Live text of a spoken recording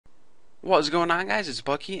What's going on, guys? It's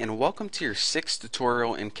Bucky and welcome to your 6th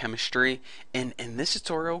tutorial in chemistry. And in this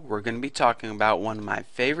tutorial we're going to be talking about one of my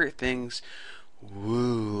favorite things.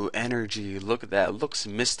 Woo, energy. Look at that. It looks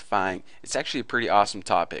mystifying. It's actually a pretty awesome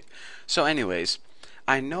topic. So anyways,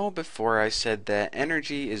 I know before I said that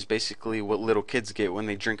energy is basically what little kids get when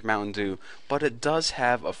they drink Mountain Dew, but it does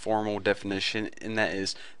have a formal definition, and that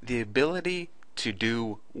is the ability to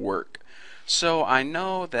do work. So I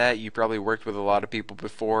know that you probably worked with a lot of people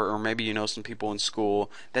before, or maybe you know some people in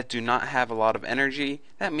school that do not have a lot of energy.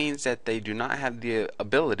 That means that they do not have the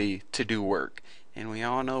ability to do work. And we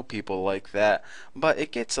all know people like that, but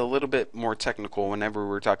it gets a little bit more technical whenever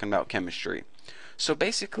we're talking about chemistry. So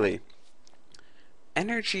basically,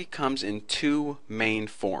 energy comes in two main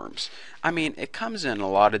forms. I mean, it comes in a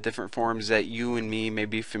lot of different forms that you and me may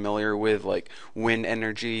be familiar with, like wind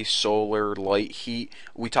energy, solar, light, heat.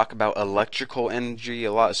 We talk about electrical energy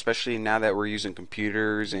a lot, especially now that we're using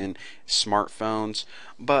computers and smartphones.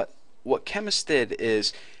 But what chemists did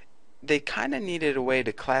is they kind of needed a way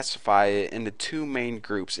to classify it into two main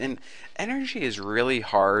groups. And energy is really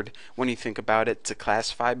hard when you think about it to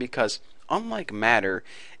classify because unlike matter,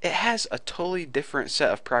 it has a totally different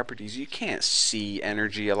set of properties. You can't see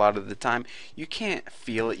energy a lot of the time. You can't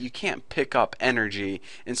feel it. You can't pick up energy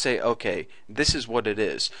and say, okay, this is what it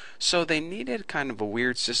is. So they needed kind of a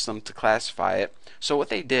weird system to classify it. So what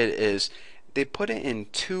they did is they put it in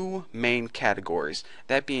two main categories,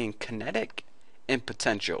 that being kinetic and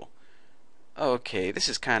potential. Okay, this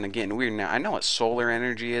is kind of getting weird now. I know what solar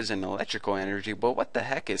energy is and electrical energy, but what the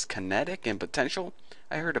heck is kinetic and potential?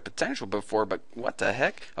 I heard of potential before, but what the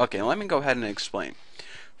heck? Okay, let me go ahead and explain.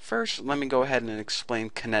 First, let me go ahead and explain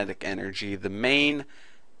kinetic energy, the main,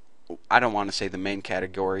 I don't want to say the main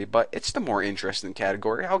category, but it's the more interesting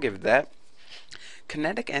category. I'll give it that.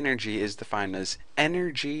 Kinetic energy is defined as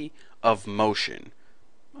energy of motion.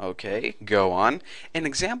 Okay, go on. An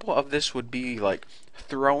example of this would be like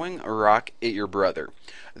throwing a rock at your brother.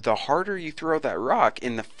 The harder you throw that rock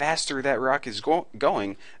and the faster that rock is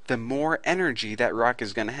going, the more energy that rock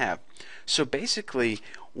is going to have. So basically,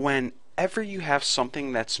 whenever you have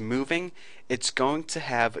something that's moving, it's going to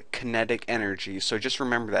have kinetic energy. So just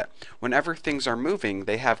remember that. Whenever things are moving,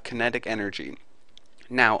 they have kinetic energy.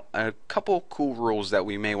 Now, a couple cool rules that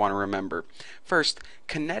we may want to remember. First,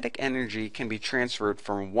 kinetic energy can be transferred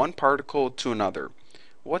from one particle to another.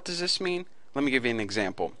 What does this mean? Let me give you an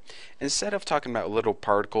example. Instead of talking about little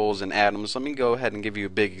particles and atoms, let me go ahead and give you a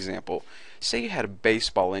big example. Say you had a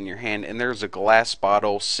baseball in your hand and there's a glass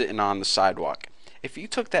bottle sitting on the sidewalk. If you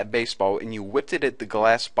took that baseball and you whipped it at the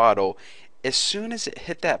glass bottle, as soon as it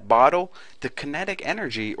hit that bottle, the kinetic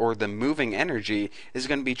energy or the moving energy is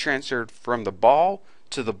going to be transferred from the ball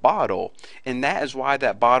to the bottle, and that is why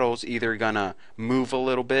that bottle is either gonna move a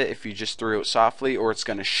little bit if you just threw it softly, or it's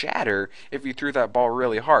gonna shatter if you threw that ball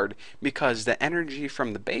really hard, because the energy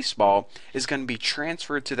from the baseball is gonna be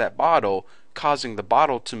transferred to that bottle, causing the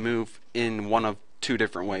bottle to move in one of two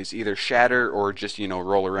different ways, either shatter or just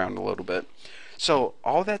roll around a little bit. So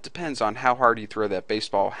all that depends on how hard you throw that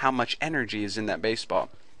baseball, how much energy is in that baseball.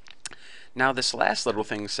 Now this last little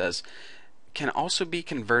thing says can also be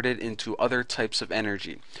converted into other types of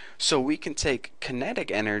energy. So we can take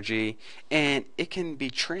kinetic energy and it can be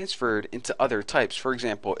transferred into other types. For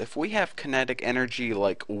example, if we have kinetic energy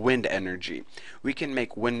like wind energy, we can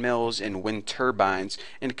make windmills and wind turbines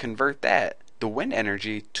and convert that, the wind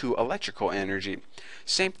energy, to electrical energy.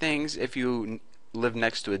 Same things if you live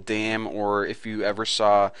next to a dam, or if you ever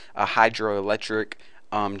saw a hydroelectric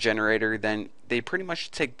generator, then they pretty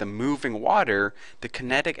much take the moving water, the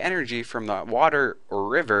kinetic energy from the water or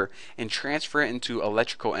river, and transfer it into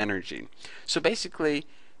electrical energy. So basically,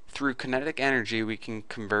 through kinetic energy, we can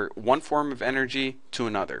convert one form of energy to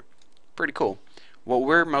another. Pretty cool. What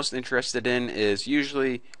we're most interested in is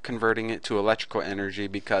usually converting it to electrical energy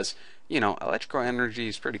because, electrical energy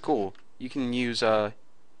is pretty cool. You can use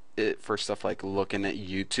it for stuff like looking at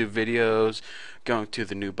YouTube videos, going to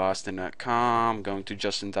thenewboston.com, going to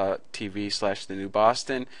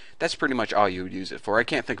justin.tv/thenewboston. That's pretty much all you would use it for. I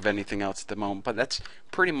can't think of anything else at the moment, but that's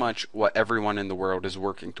pretty much what everyone in the world is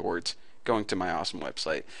working towards, going to my awesome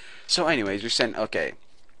website. So anyways, you're saying, okay,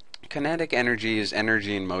 kinetic energy is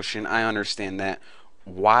energy in motion. I understand that.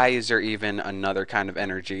 Why is there even another kind of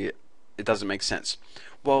energy? It doesn't make sense.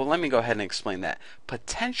 Well, let me go ahead and explain that.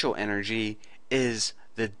 Potential energy is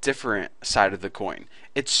the different side of the coin.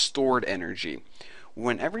 It's stored energy.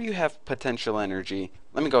 Whenever you have potential energy,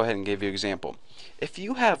 let me go ahead and give you an example. If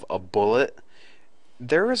you have a bullet,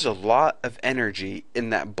 there is a lot of energy in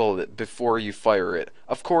that bullet before you fire it.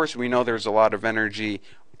 Of course, we know there's a lot of energy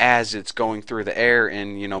as it's going through the air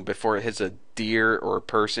and before it hits a deer or a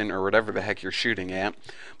person or whatever the heck you're shooting at.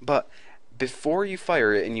 But before you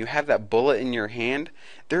fire it and you have that bullet in your hand,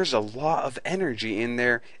 there's a lot of energy in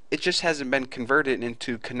there. It just hasn't been converted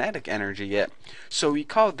into kinetic energy yet. So we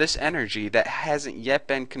call this energy that hasn't yet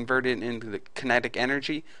been converted into the kinetic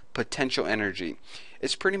energy potential energy.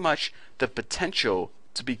 It's pretty much the potential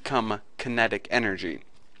to become kinetic energy.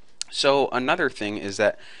 So another thing is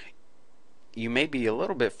that you may be a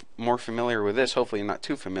little bit more familiar with this, hopefully not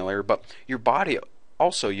too familiar, but your body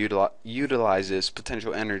also utilizes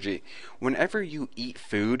potential energy. Whenever you eat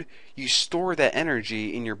food, you store that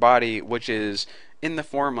energy in your body, which is in the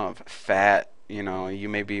form of fat. You know, you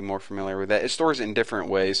may be more familiar with that. It stores it in different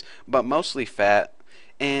ways, but mostly fat.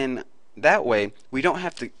 And that way, we don't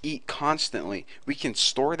have to eat constantly. We can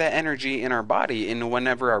store that energy in our body, and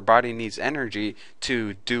whenever our body needs energy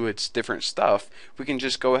to do its different stuff, we can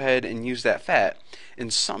just go ahead and use that fat.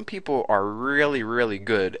 And some people are really, really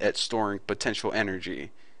good at storing potential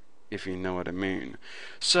energy, if you know what I mean.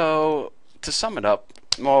 So, to sum it up,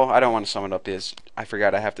 well, I don't want to sum it up, is I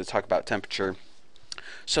forgot I have to talk about temperature.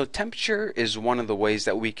 So, temperature is one of the ways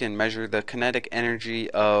that we can measure the kinetic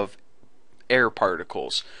energy of air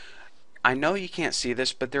particles. I know you can't see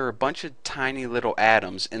this, but there are a bunch of tiny little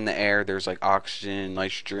atoms in the air. There's like oxygen,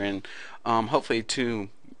 nitrogen, hopefully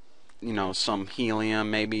some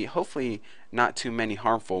helium maybe, hopefully not too many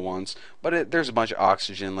harmful ones, but there's a bunch of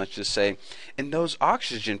oxygen, let's just say, and those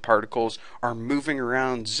oxygen particles are moving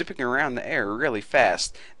around, zipping around the air really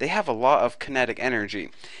fast. They have a lot of kinetic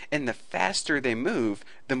energy, and the faster they move,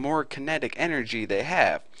 the more kinetic energy they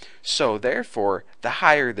have. So therefore, the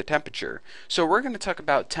higher the temperature. So we're going to talk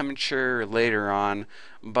about temperature later on,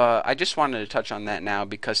 but I just wanted to touch on that now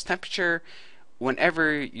because temperature,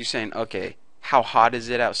 whenever you're saying, okay, how hot is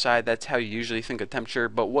it outside? That's how you usually think of temperature,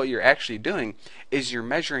 but what you're actually doing is you're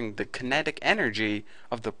measuring the kinetic energy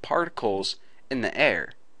of the particles in the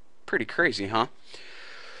air. Pretty crazy, huh?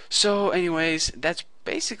 So anyways, that's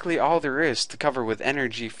basically all there is to cover with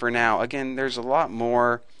energy for now. Again, there's a lot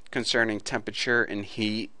more concerning temperature and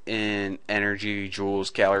heat and energy,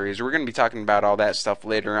 joules, calories. We're going to be talking about all that stuff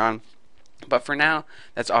later on. But for now,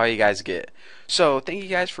 that's all you guys get. So thank you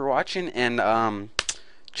guys for watching, and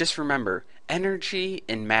just remember, energy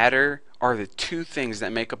and matter are the two things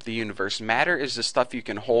that make up the universe. Matter is the stuff you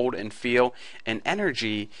can hold and feel, and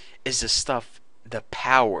energy is the stuff, the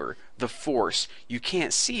power, the force. You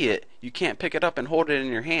can't see it, you can't pick it up and hold it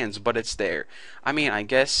in your hands, but it's there. I mean, I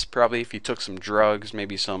guess probably if you took some drugs,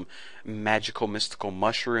 maybe some magical mystical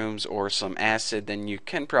mushrooms or some acid, then you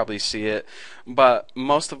can probably see it, but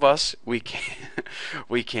most of us, we can't.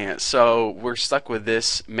 We can't. So we're stuck with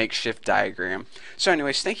this makeshift diagram. So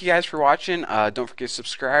anyways, thank you guys for watching. Don't forget to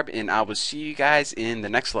subscribe, and I will see you guys in the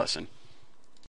next lesson.